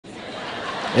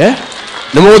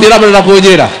Nimo dira bana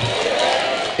kujira.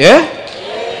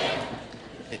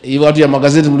 Hii watu ya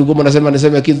magazeti mlikuwa mnasema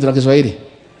niseme kitu na Kiswahili.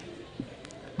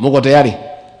 Mko tayari?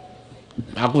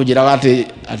 Akujira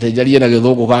atejalie na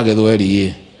githungu ka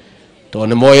githweri to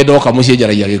ni moye ndoka mucie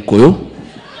njaragia Gikuyu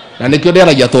na nikio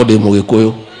nderagia tondu mu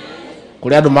Gikuyu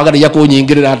kuri andu magaria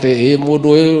kunyingirira ati mundu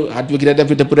uyu atuikire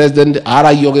deputy president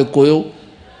aragio Gikuyu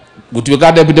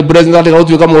gutuika deputy president ati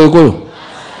gautuika mu Gikuyu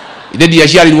inde dia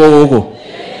ciarirwo guku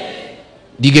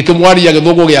ndingikimwaria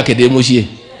githungu giake ndi mucie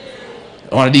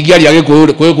ona ndingiaria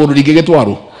Gikuyu kuyu kundu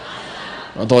ndingigitwaru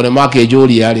no tondu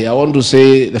makinjuria ari. I want to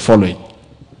say the following.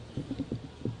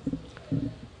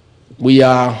 We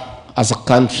are, as a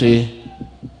country,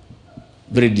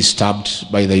 very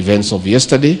disturbed by the events of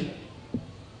yesterday,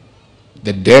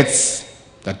 the deaths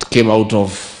that came out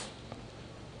of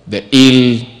the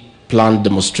ill-planned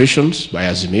demonstrations by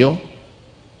Azimio,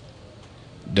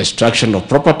 destruction of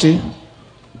property,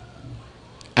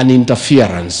 and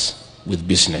interference with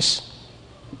business.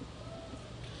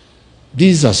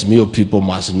 These Azimio people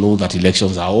must know that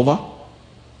elections are over.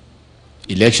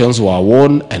 Elections were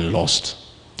won and lost.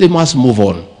 They must move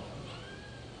on.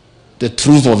 The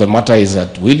truth of the matter is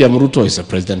that William RUTO is the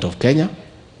president of Kenya,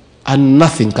 and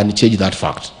nothing can change that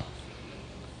fact.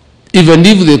 Even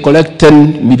if they collect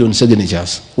 10 million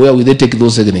signatures, where will they take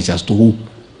those signatures to who?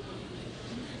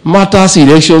 Matters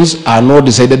elections are not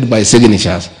decided by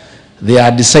signatures. They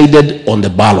are decided on the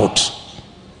ballot.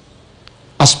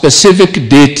 A specific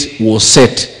date was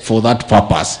set for that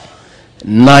purpose,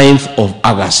 9th of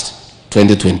August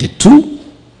 2022,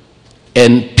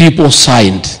 and people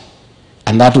signed,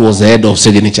 and that was the head of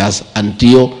signatures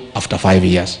until after 5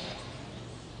 years.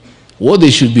 What they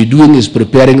should be doing is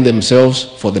preparing themselves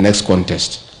for the next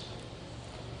contest.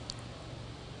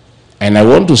 And I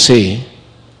want to say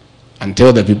and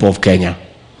tell the people of Kenya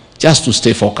just to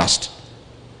stay focused.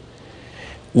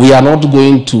 We are not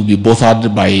going to be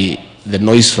bothered by the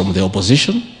noise from the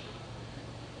opposition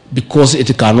because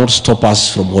it cannot stop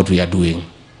us from what we are doing.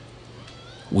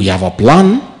 We have a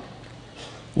plan.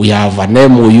 We have an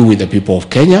MOU with the people of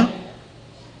Kenya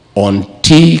on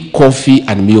tea, coffee,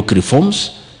 and milk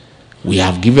reforms. We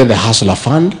have given the Hustler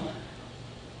Fund.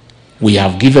 We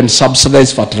have given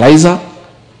subsidized fertilizer.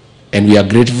 And we are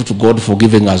grateful to God for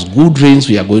giving us good rains.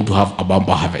 We are going to have a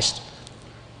bumper harvest.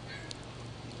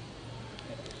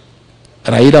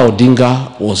 Raila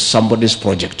ODINGA was somebody's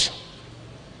project.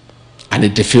 And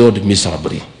it failed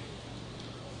miserably.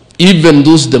 Even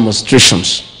those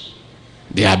demonstrations,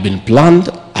 they have been planned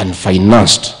and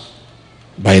financed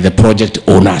by the project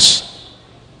owners.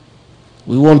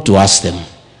 We want to ask them.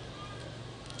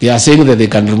 They are saying that they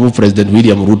can remove President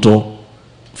William RUTO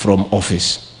from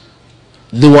office.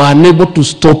 They were unable to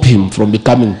stop him from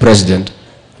becoming president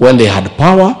when they had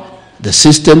power, the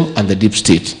system, and the deep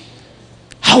state.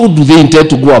 How do they intend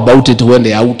to go about it when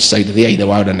they are outside there in the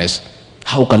wilderness?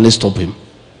 How can they stop him?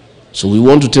 So we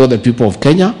want to tell the people of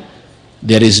Kenya,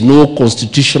 there is no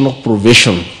constitutional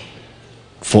provision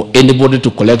for anybody to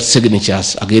collect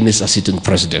signatures against a sitting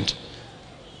president.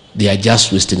 They are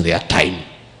just wasting their time.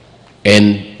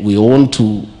 And we want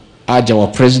to urge our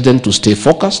president to stay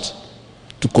focused,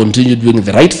 to continue doing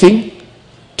the right thing,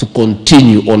 to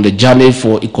continue on the journey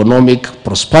for economic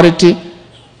prosperity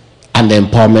and the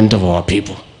empowerment of our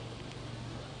people.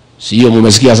 Siyo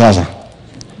mumesikia sasa?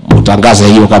 Mutangaze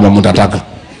hiyo kama mtataka.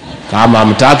 Kama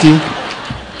mtaki,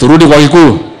 turudi kwa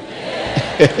Gikuyu.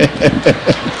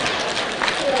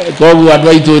 Kwa hivyo watu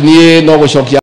waitunie no gushokia